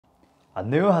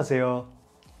안녕하세요.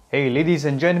 Hey ladies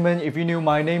and gentlemen, if you're new,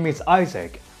 my name is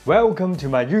Isaac. Welcome to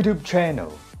my YouTube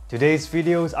channel. Today's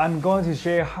videos, I'm going to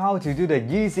share how to do the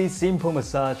easy simple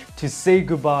massage to say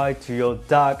goodbye to your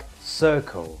dark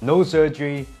circle. No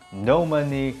surgery, no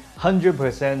money,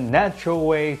 100% natural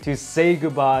way to say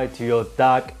goodbye to your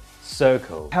dark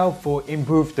circle. Helpful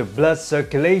improve the blood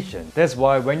circulation. That's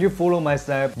why when you follow my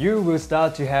step, you will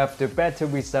start to have the better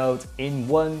results in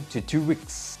 1 to 2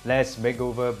 weeks. Let's make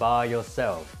over by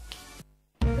yourself.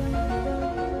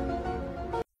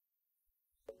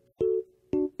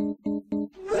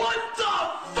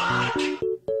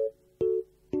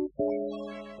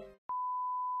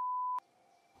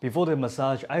 Before the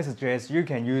massage, I suggest you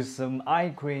can use some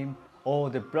eye cream or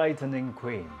the brightening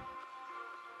cream.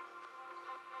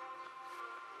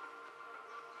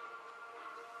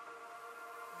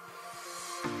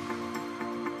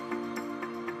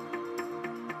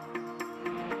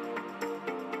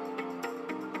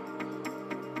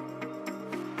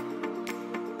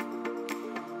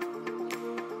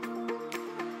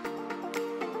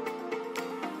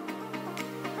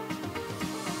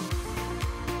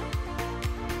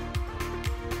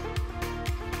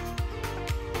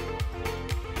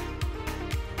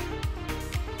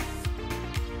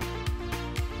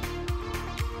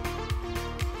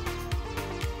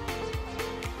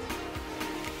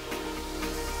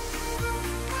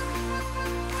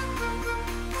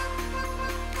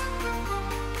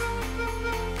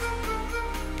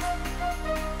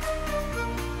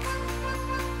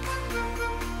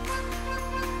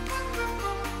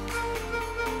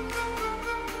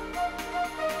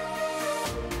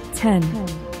 Ten,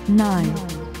 9,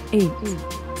 8,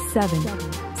 7,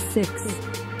 6,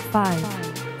 5,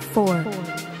 4,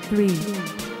 3,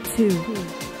 2,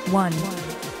 1,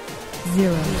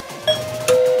 0.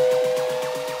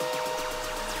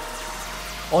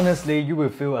 Honestly, you will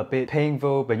feel a bit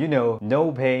painful, but you know,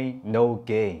 no pain, no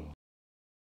gain.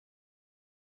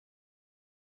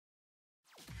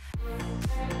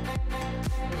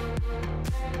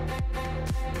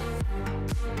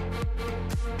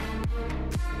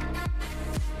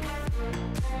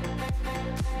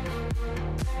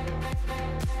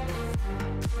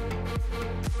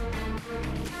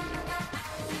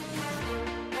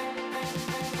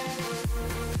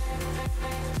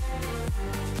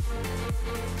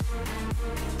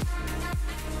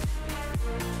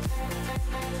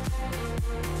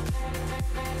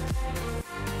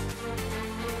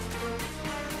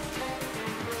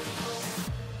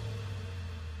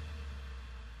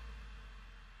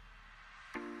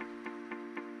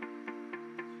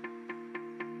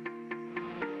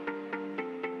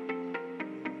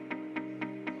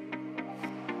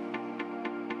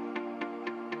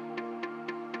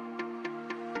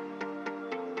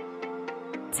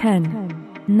 Ten,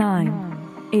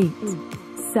 9, 8,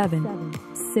 7,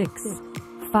 6,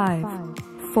 5,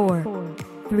 4,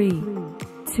 3,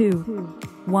 2,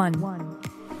 1,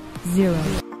 0.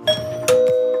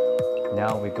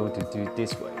 Now we go to do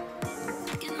this way.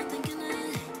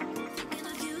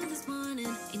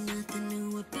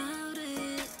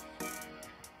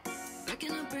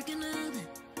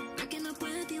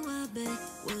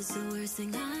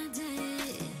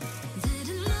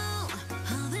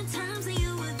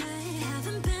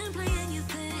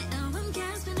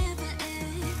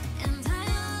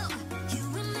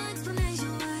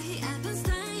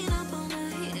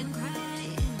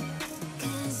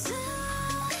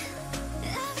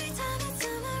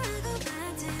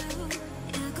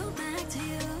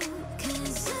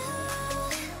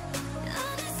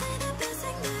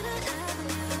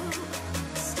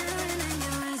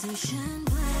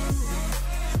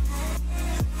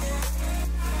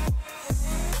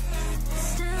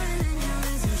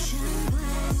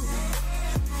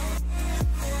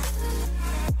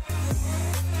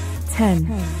 Ten,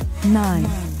 9,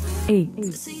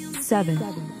 8, 7,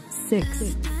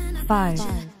 6, 5,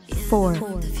 4,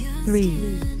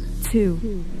 3, 2,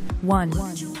 1,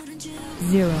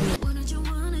 0.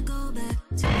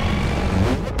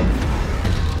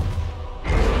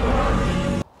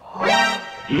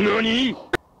 NANI?!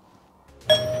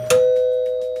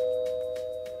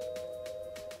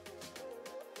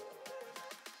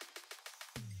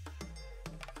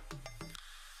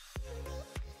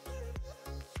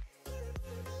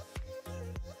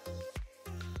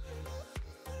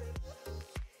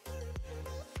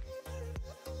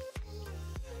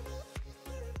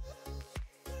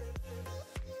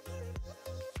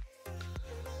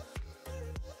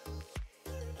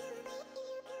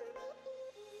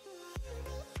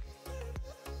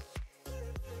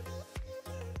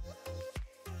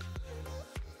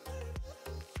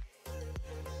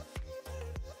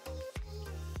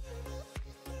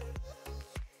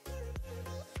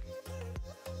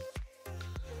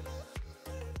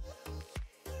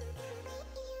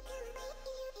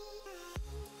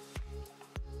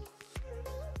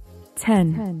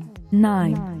 10,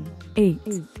 9, 8,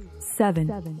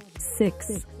 7,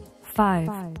 6,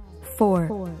 5,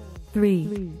 4,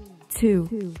 3,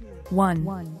 2,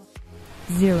 1,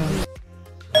 0.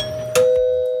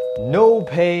 No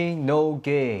pain, no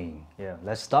gain. Yeah,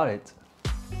 let's start it.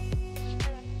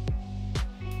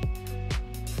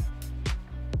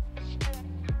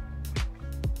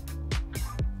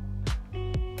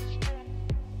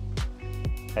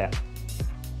 Yeah.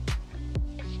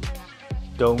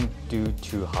 Don't do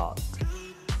too hard.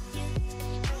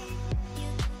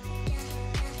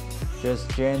 Just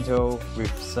gentle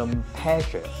with some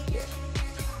pressure. Yeah.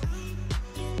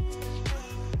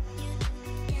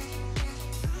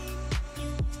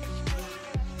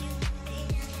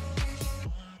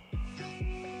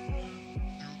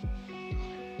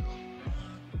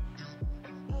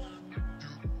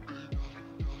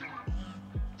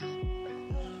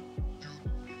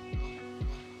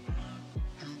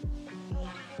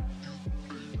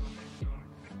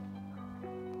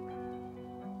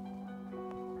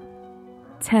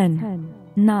 Ten,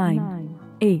 9,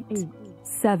 8,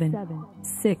 7,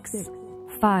 6,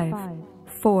 5,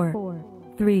 4,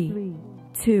 3,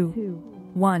 2,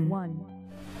 1,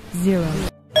 0.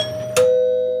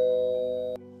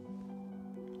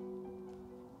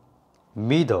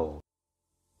 Middle.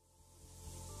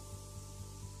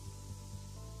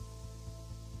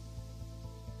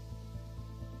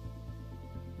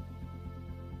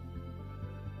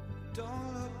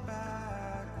 Don't look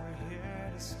back, we're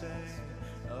here to stay.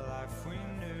 A life we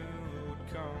knew would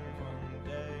come one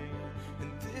day.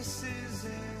 And this is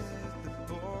it, the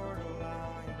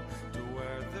borderline to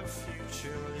where the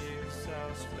future leaves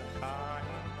us behind.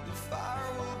 The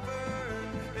fire will burn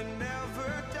and never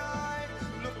die.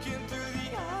 Looking through the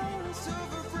eyes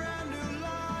of a brand new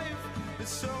life. And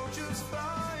so just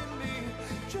find me,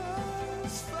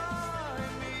 just find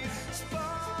me.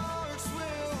 Sparks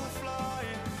will fly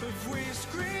if we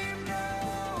scream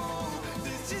no.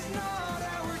 This is not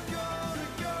how we're gonna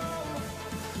go.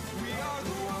 We are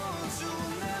the ones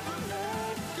who'll never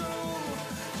let go.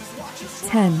 Just watch us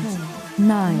 10,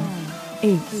 9,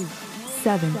 8,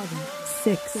 7,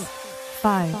 6,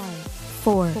 5,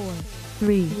 4,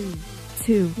 3,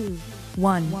 2,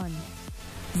 1,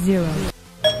 0.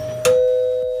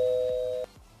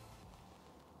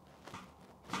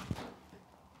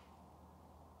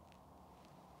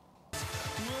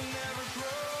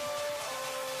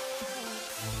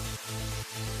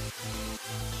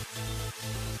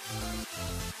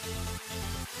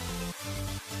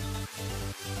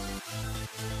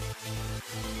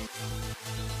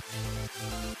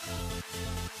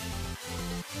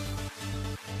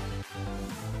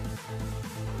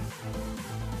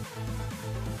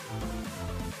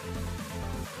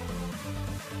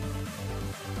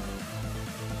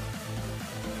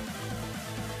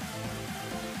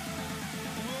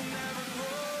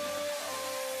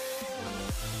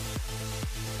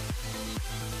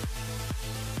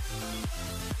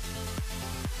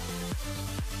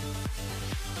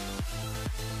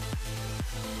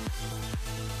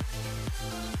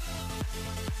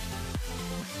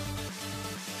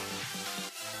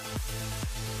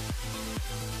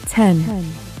 Ten,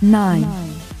 9,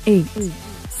 8,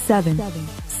 7,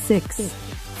 6,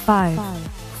 5,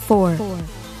 4,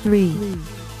 3,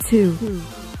 2,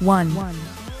 1,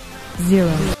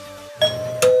 0.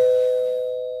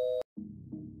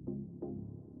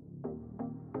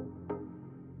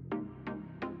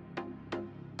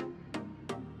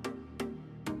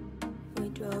 We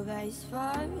drove as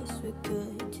far as we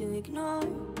could to ignore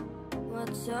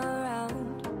what's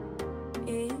around,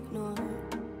 ignore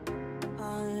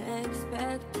all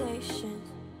expectations,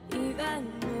 even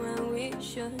when we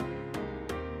should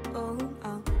hold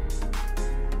out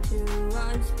to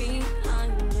what's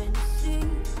behind and see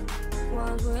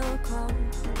what will come.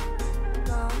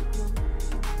 Don't know,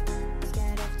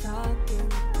 scared of talking,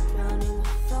 drowning my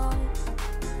thoughts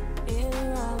in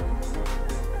love.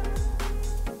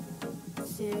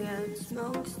 Cigarette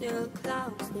smoke still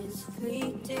clouds this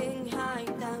fleeting high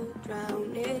that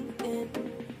drowning in.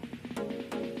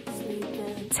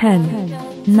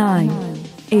 10, 9,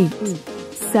 8,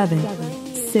 7,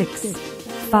 6,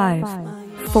 5,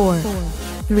 4,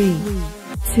 3,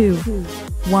 2,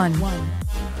 1,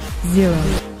 0.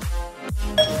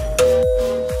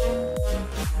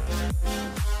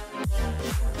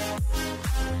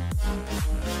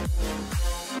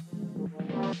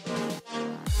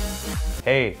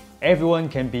 Hey, everyone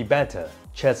can be better.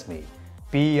 Trust me.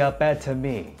 Be a better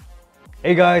me.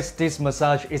 Hey guys, this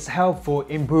massage is helpful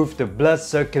improve the blood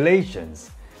circulations.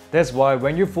 That's why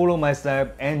when you follow my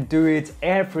step and do it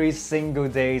every single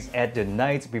day at the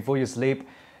night before you sleep,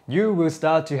 you will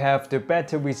start to have the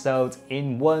better results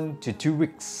in 1 to 2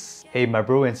 weeks. Hey my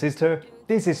bro and sister,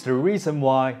 this is the reason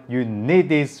why you need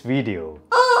this video.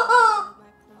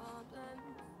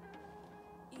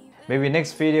 Maybe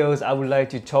next videos I would like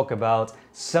to talk about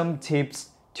some tips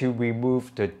to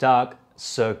remove the dark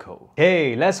circle.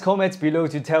 Hey, let's comment below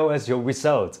to tell us your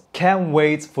results. Can't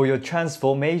wait for your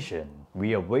transformation.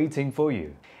 We are waiting for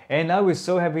you. And I was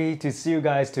so happy to see you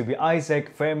guys to be ISSAC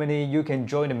family. You can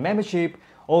join the membership.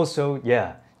 Also,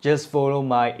 yeah, just follow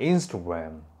my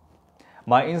Instagram.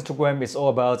 My Instagram is all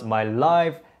about my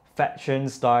life, fashion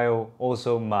style,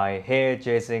 also my hair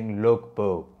dressing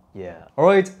lookbook. Yeah.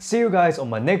 Alright, see you guys on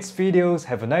my next videos.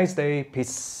 Have a nice day.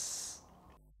 Peace.